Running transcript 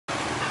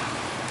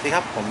สวัสดีค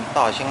รับผม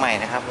ต่อเชียงใหม่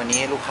นะครับวันนี้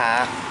ลูกค้า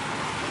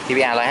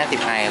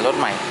CBR150R รถ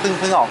ใหม่เ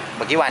พิ่งออกเ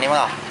มื่อกี้วันนี้มั้ง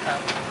เหรอครับ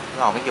เพิ่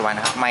งออกไม่กี่วันน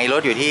ะครับไมล์ร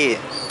ถอยู่ที่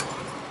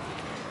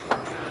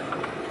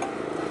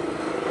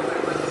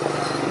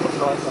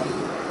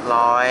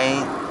ร้อย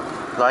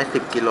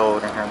110 กิโล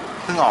นะครับ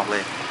เพิ่งออกเล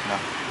ยเนา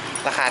ะ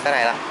ราคาเท่าไห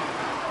ร่ละ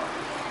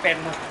เป็น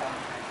หมึก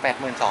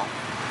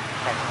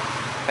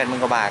82,000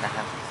 80,000 กว่าบาทนะค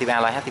รับ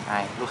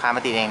CBR150R ลูกค้าม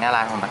าติดเองหน้าร้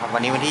านผมนะครับวั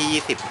นนี้วันที่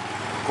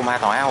20 กุมภาพัน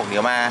ธ์256เ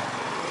ดี๋ยวมา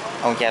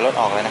เอากุญแจรถ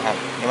ออกเลยนะครับ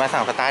เดี๋ยวมา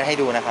สั่งสตาร์ทให้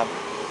ดูนะครับ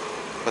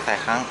กดใส่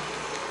ครั้ง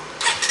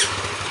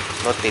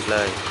รถติดเล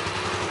ย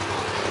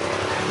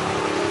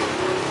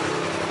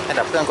ให้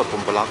ดับเครื่องกดปุ่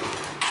มปลดล็อก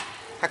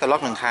ถ้ากดล็อ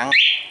ก1 ครั้ง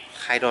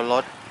ใครโดนร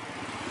ถ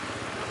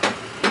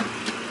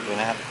ดู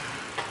นะครับ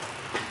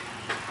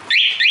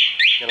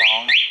จะร้อง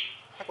นะ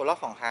ถ้ากดล็อก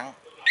2 ครั้ง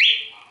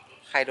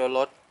ใครโดนร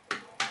ถ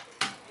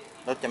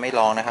จะไม่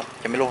ร้องนะครับ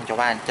จะไม่ร้องชาว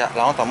บ้านจะ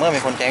ร้องต่อเมื่อมี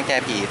คนแจ้งกุญแจ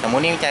ผีสมมุ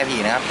ตินี่กุญแจผี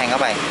นะครับแทงเข้า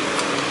ไป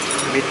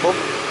บิดปุ๊บ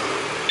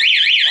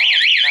ร้อง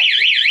ถ้าไม่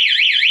ติด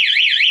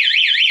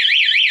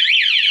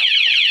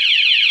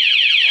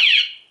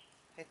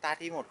ให้สตาร์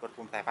ทที่โหมดกด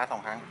ปุ่มสายฟ้า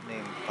2 ครั้ง1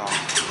 2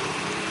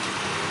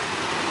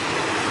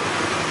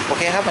โอ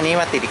เคครับวันนี้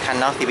มาติดอีกคัน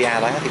เนาะ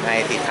CBR150R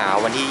สีขาว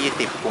วันที่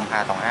20 กุมภา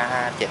พันธ์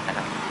2557นะค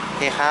รับโอ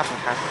เคครับ